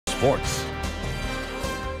sports.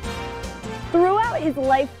 Throughout his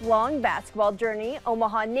lifelong basketball journey,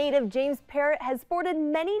 Omaha native James Parrott has sported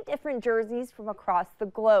many different jerseys from across the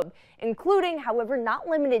globe, including, however, not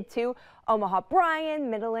limited to Omaha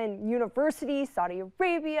Bryan, Midland University, Saudi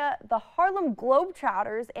Arabia, the Harlem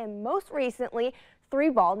Globetrotters, and most recently,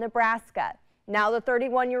 Three-Ball, Nebraska. Now the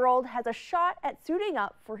 31-year-old has a shot at suiting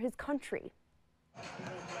up for his country.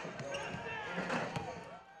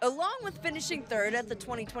 Along with finishing third at the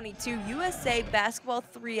 2022 USA Basketball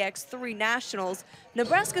 3x3 Nationals,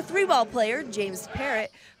 Nebraska three-ball player James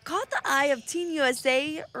Parrott caught the eye of Team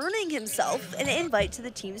USA, earning himself an invite to the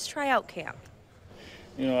team's tryout camp.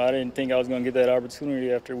 You know, I didn't think I was going to get that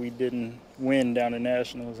opportunity after we didn't win down at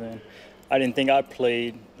Nationals, and I didn't think I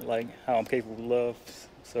played like how I'm capable of.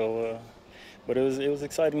 So, but it was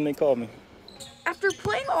exciting when they called me. After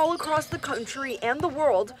playing all across the country and the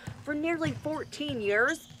world for nearly 14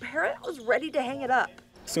 years, Parrott was ready to hang it up.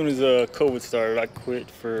 As soon as COVID started, I quit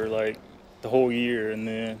for like the whole year, and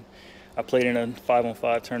then I played in a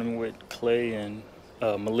 5-on-5 tournament with Clay and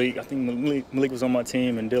Malik. I think Malik was on my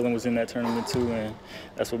team, and Dylan was in that tournament too, and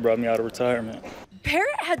that's what brought me out of retirement.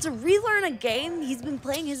 Parrott had to relearn a game he's been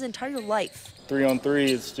playing his entire life. 3-on-3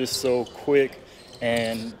 is just so quick,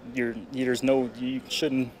 and you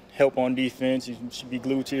shouldn't help on defense. You should be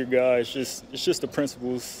glued to your guy. It's just the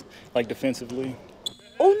principles, like defensively.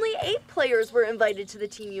 Only 8 players were invited to the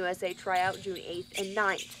Team USA tryout June 8th and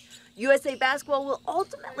 9th. USA Basketball will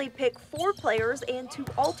ultimately pick 4 players and 2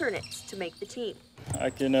 alternates to make the team. I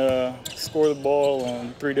can score the ball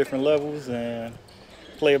on 3 different levels and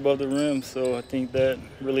play above the rim, so I think that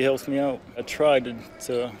really helps me out. I tried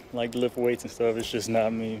to like lift weights and stuff. It's just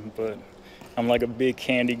not me, but I'm like a big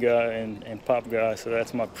candy guy and pop guy, so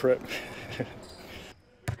that's my prep.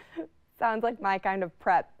 Sounds like my kind of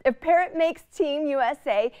prep. If Parrott makes Team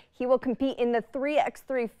USA, he will compete in the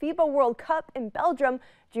 3x3 FIBA World Cup in Belgium,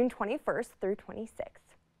 June 21st through 26th.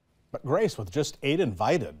 But Grace, with just 8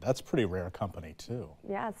 invited, that's pretty rare company too.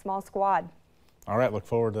 Yeah, small squad. All right, look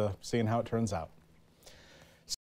forward to seeing how it turns out.